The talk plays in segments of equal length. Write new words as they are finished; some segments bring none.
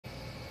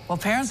Well,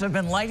 parents have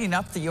been lighting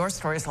up the Your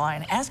Stories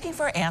line, asking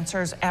for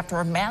answers after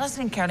a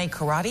Madison County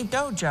karate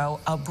dojo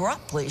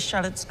abruptly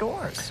shut its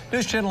doors.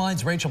 News Channel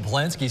 9's Rachel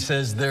Polanski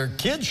says their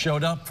kids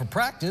showed up for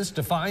practice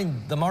to find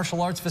the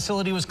martial arts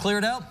facility was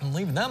cleared out and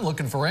leaving them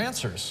looking for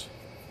answers.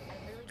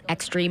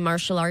 Extreme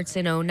Martial Arts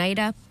in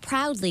Oneida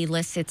proudly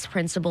lists its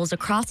principles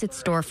across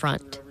its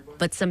storefront.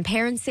 But some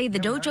parents say the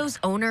dojo's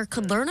owner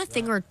could learn a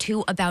thing or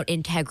two about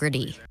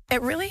integrity.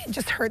 It really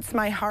just hurts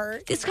my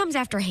heart. This comes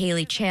after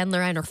Haley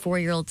Chandler and her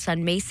 4-year-old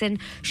son Mason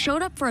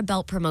showed up for a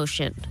belt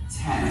promotion.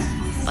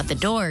 But the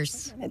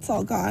doors, it's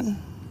all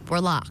gone,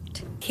 were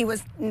locked. He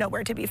was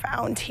nowhere to be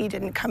found. He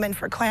didn't come in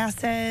for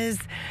classes.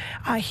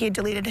 He had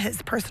deleted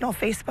his personal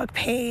Facebook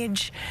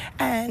page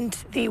and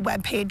the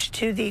web page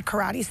to the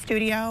karate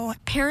studio.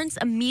 Parents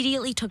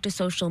immediately took to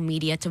social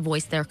media to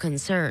voice their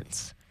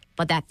concerns.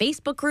 But that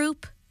Facebook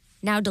group,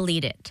 now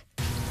deleted.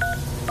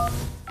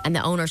 And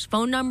the owner's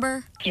phone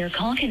number? Your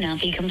call cannot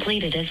be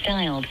completed as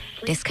dialed.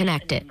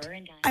 Disconnected.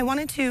 I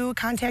wanted to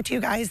contact you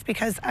guys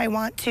because I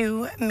want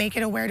to make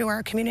it aware to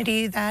our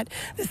community that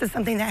this is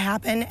something that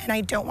happened, and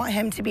I don't want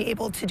him to be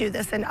able to do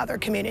this in other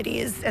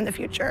communities in the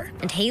future.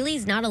 And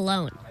Haley's not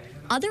alone.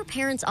 Other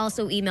parents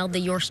also emailed the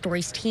Your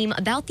Stories team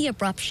about the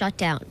abrupt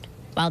shutdown.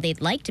 While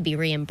they'd like to be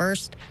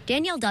reimbursed,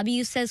 Danielle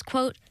W. says,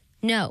 quote,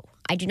 "No,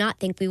 I do not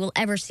think we will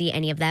ever see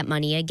any of that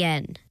money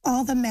again."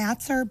 All the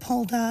mats are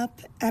pulled up,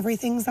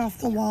 everything's off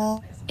the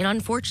wall. An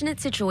unfortunate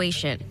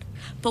situation,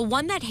 but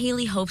one that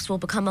Haley hopes will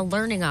become a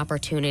learning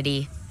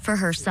opportunity for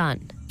her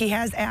son. He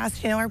has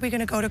asked, are we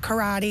going to go to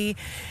karate?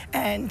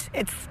 And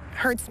it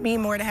hurts me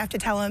more to have to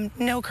tell him,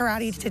 no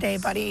karate today,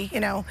 buddy.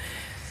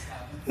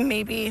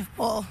 Maybe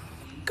we'll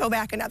go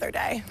back another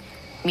day.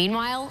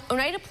 Meanwhile,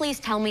 Oneida police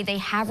tell me they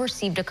have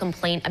received a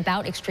complaint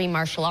about extreme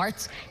martial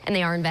arts and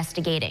they are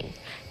investigating.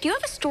 Do you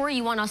have a story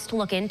you want us to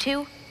look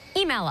into?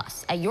 Email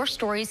us at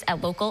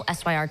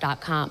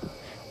yourstories@localsyr.com.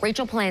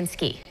 Rachel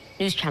Polanski,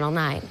 News Channel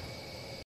 9.